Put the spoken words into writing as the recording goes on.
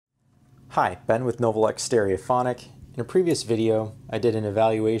Hi, Ben with Novalex Stereophonic. In a previous video, I did an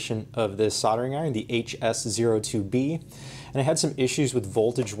evaluation of this soldering iron, the HS-02B, and I had some issues with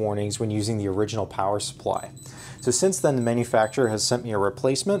voltage warnings when using the original power supply. So since then, the manufacturer has sent me a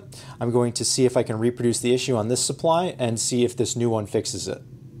replacement. I'm going to see if I can reproduce the issue on this supply and see if this new one fixes it.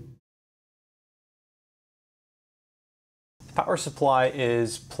 The power supply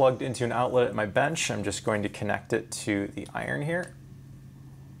is plugged into an outlet at my bench. I'm just going to connect it to the iron here.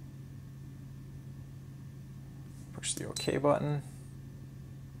 Push the OK button.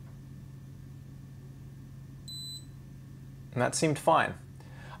 And that seemed fine.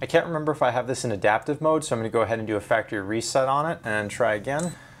 I can't remember if I have this in adaptive mode, so I'm going to go ahead and do a factory reset on it and try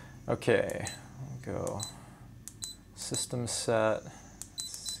again. Okay, I'll go system set.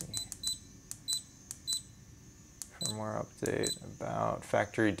 Let's see. Firmware update about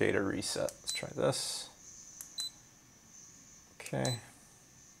factory data reset. Let's try this. Okay.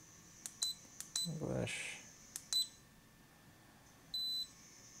 English.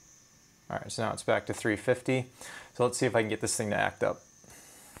 All right, so now it's back to 350. So let's see if I can get this thing to act up.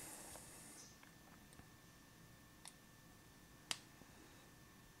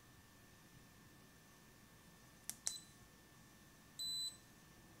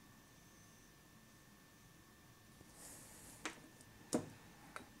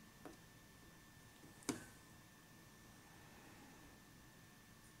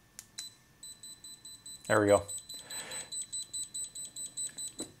 There we go.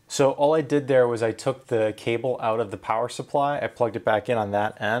 So all I did there was I took the cable out of the power supply, I plugged it back in on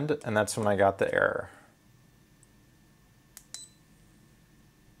that end, and that's when I got the error.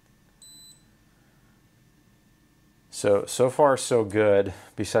 So far so good,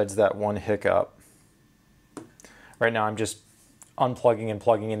 besides that one hiccup. Right now I'm just unplugging and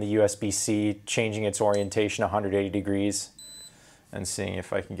plugging in the USB-C, changing its orientation 180 degrees, and seeing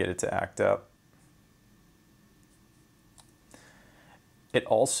if I can get it to act up. It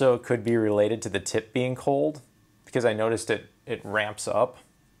also could be related to the tip being cold, because I noticed it ramps up.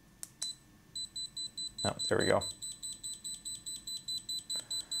 Oh, there we go.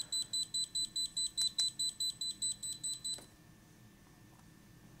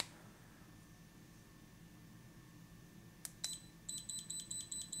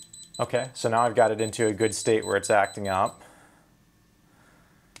 Okay, so now I've got it into a good state where it's acting up.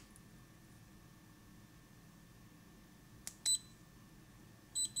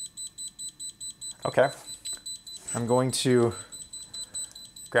 Okay, I'm going to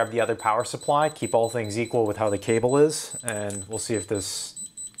grab the other power supply, keep all things equal with how the cable is, and we'll see if this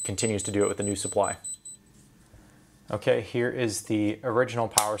continues to do it with the new supply. Okay, here is the original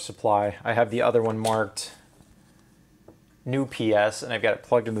power supply. I have the other one marked new PS, and I've got it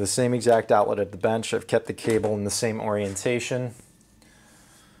plugged into the same exact outlet at the bench. I've kept the cable in the same orientation.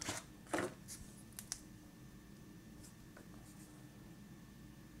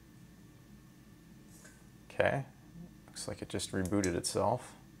 Okay, looks like it just rebooted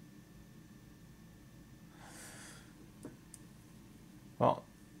itself. Well,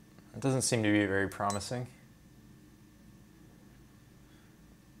 it doesn't seem to be very promising.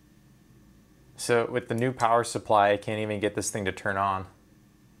 So with the new power supply, I can't even get this thing to turn on.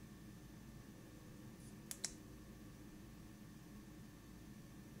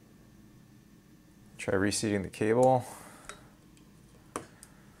 Try reseating the cable.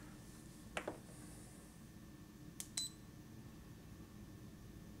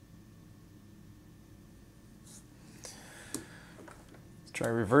 Try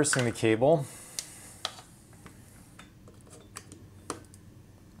reversing the cable.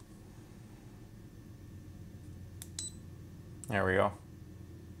 There we go.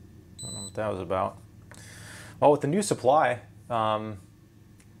 I don't know what that was about. Well, with the new supply,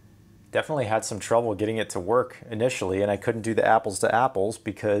 definitely had some trouble getting it to work initially, and I couldn't do the apples to apples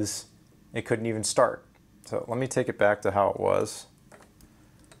because it couldn't even start. So let me take it back to how it was.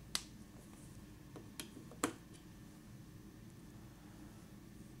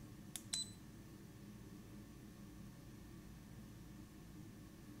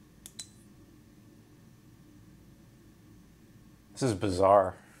 This is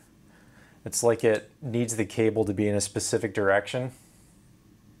bizarre. It's like it needs the cable to be in a specific direction.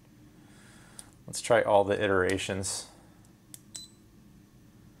 Let's try all the iterations.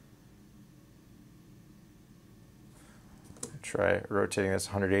 Try rotating this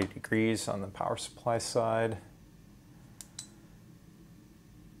 180 degrees on the power supply side.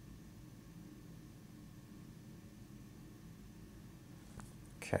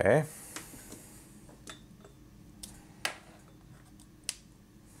 Okay.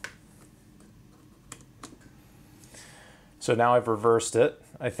 So now I've reversed it.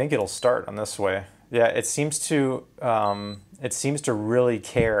 I think it'll start on this way. Yeah, it seems to really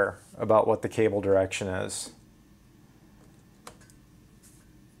care about what the cable direction is.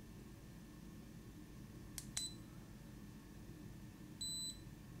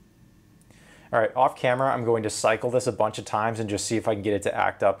 All right, off camera, I'm going to cycle this a bunch of times and just see if I can get it to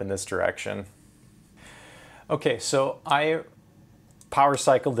act up in this direction. Okay, so I power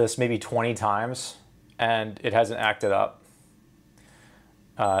cycled this maybe 20 times and it hasn't acted up.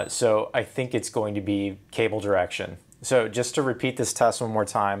 So I think it's going to be cable direction. So just to repeat this test one more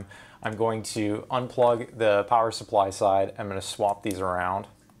time, I'm going to unplug the power supply side. I'm going to swap these around.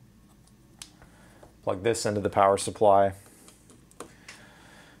 Plug this into the power supply.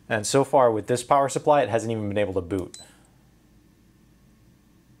 And so far with this power supply, it hasn't even been able to boot.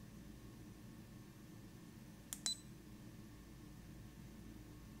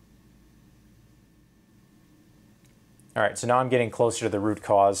 All right, so now I'm getting closer to the root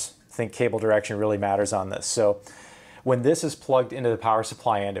cause. I think cable direction really matters on this. So when this is plugged into the power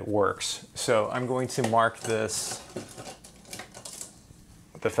supply end, it works. So I'm going to mark this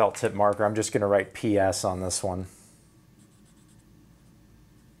with the felt tip marker. I'm just going to write PS on this one.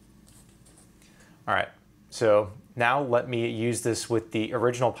 All right, so now let me use this with the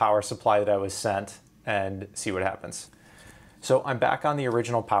original power supply that I was sent and see what happens. So I'm back on the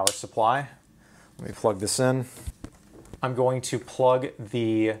original power supply. Let me plug this in. I'm going to plug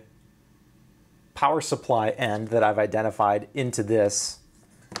the power supply end that I've identified into this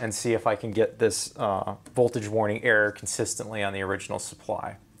and see if I can get this voltage warning error consistently on the original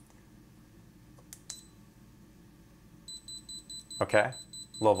supply. Okay,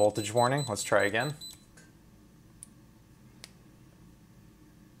 low voltage warning. Let's try again.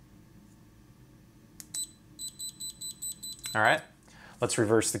 All right, let's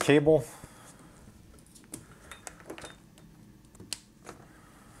reverse the cable.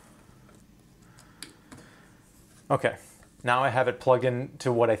 Okay, now I have it plugged in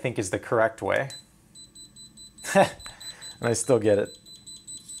to what I think is the correct way. And I still get it.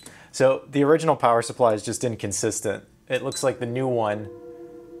 So the original power supply is just inconsistent. It looks like the new one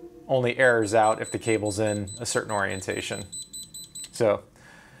only errors out if the cable's in a certain orientation. So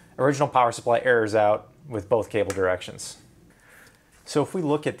original power supply errors out with both cable directions. So if we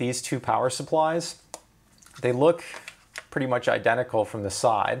look at these two power supplies, they look pretty much identical from the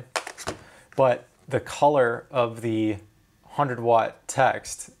side, but the color of the 100-watt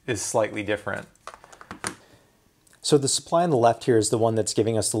text is slightly different. So the supply on the left here is the one that's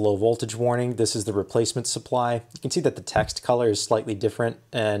giving us the low voltage warning. This is the replacement supply. You can see that the text color is slightly different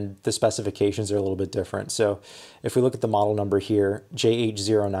and the specifications are a little bit different. So if we look at the model number here,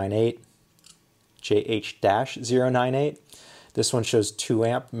 JH098, JH-098, this one shows 2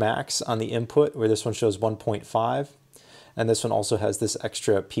 amp max on the input, where this one shows 1.5. And this one also has this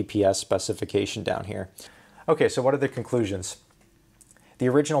extra PPS specification down here. Okay, so what are the conclusions? The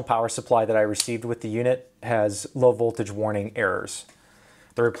original power supply that I received with the unit has low voltage warning errors.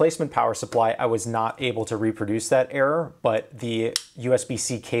 The replacement power supply, I was not able to reproduce that error, but the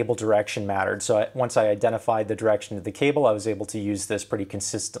USB-C cable direction mattered. So once I identified the direction of the cable, I was able to use this pretty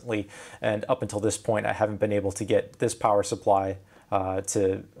consistently. And up until this point, I haven't been able to get this power supply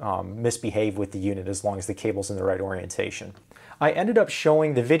to misbehave with the unit as long as the cable's in the right orientation. I ended up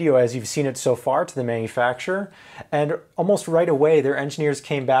showing the video as you've seen it so far to the manufacturer, and almost right away their engineers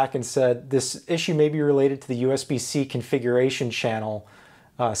came back and said this issue may be related to the USB-C configuration channel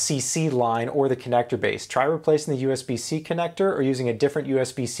CC line or the connector base. Try replacing the USB-C connector or using a different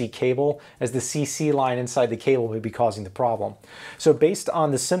USB-C cable, as the CC line inside the cable may be causing the problem. So based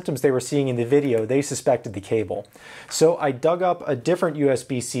on the symptoms they were seeing in the video, they suspected the cable. So I dug up a different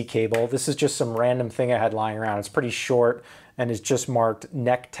USB-C cable. This is just some random thing I had lying around. It's pretty short and is just marked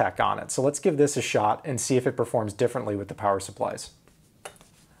neck tech on it. So let's give this a shot and see if it performs differently with the power supplies.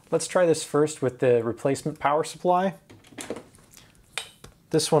 Let's try this first with the replacement power supply.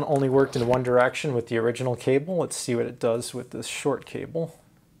 This one only worked in one direction with the original cable. Let's see what it does with this short cable.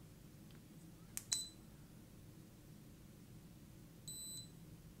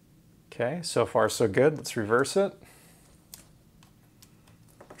 Okay, so far so good. Let's reverse it.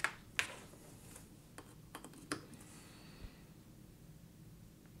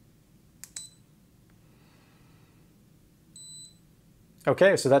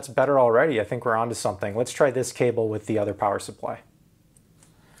 Okay, so that's better already. I think we're onto something. Let's try this cable with the other power supply.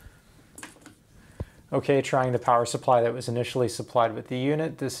 Okay, trying the power supply that was initially supplied with the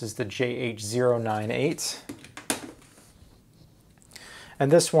unit. This is the JH098.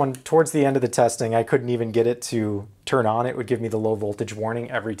 And this one, towards the end of the testing, I couldn't even get it to turn on. It would give me the low voltage warning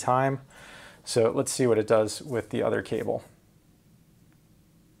every time. So let's see what it does with the other cable.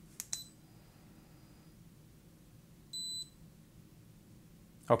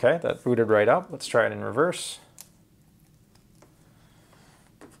 Okay, that booted right up. Let's try it in reverse.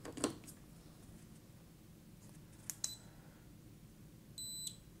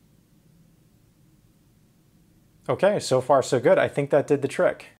 Okay, so far so good. I think that did the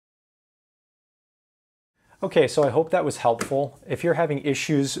trick. Okay, so I hope that was helpful. If you're having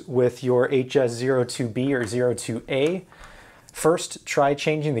issues with your HS-02B or 02A, first try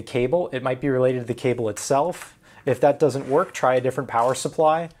changing the cable. It might be related to the cable itself. If that doesn't work, try a different power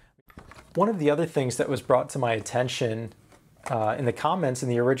supply. One of the other things that was brought to my attention in the comments in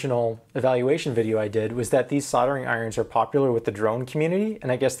the original evaluation video I did was that these soldering irons are popular with the drone community,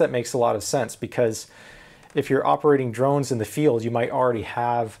 and I guess that makes a lot of sense because if you're operating drones in the field, you might already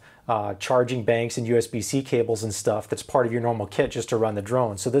have charging banks and USB-C cables and stuff that's part of your normal kit just to run the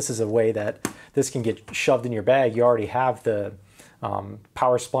drone. So this is a way that this can get shoved in your bag. You already have the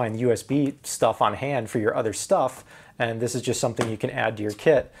power supply and USB stuff on hand for your other stuff, and this is just something you can add to your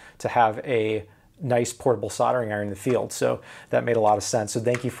kit to have a nice portable soldering iron in the field. So that made a lot of sense. So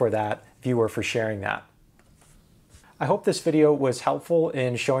thank you for that, viewer, for sharing that. I hope this video was helpful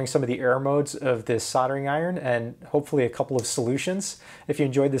in showing some of the error modes of this soldering iron and hopefully a couple of solutions. If you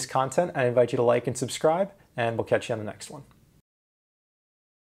enjoyed this content, I invite you to like and subscribe, and we'll catch you on the next one.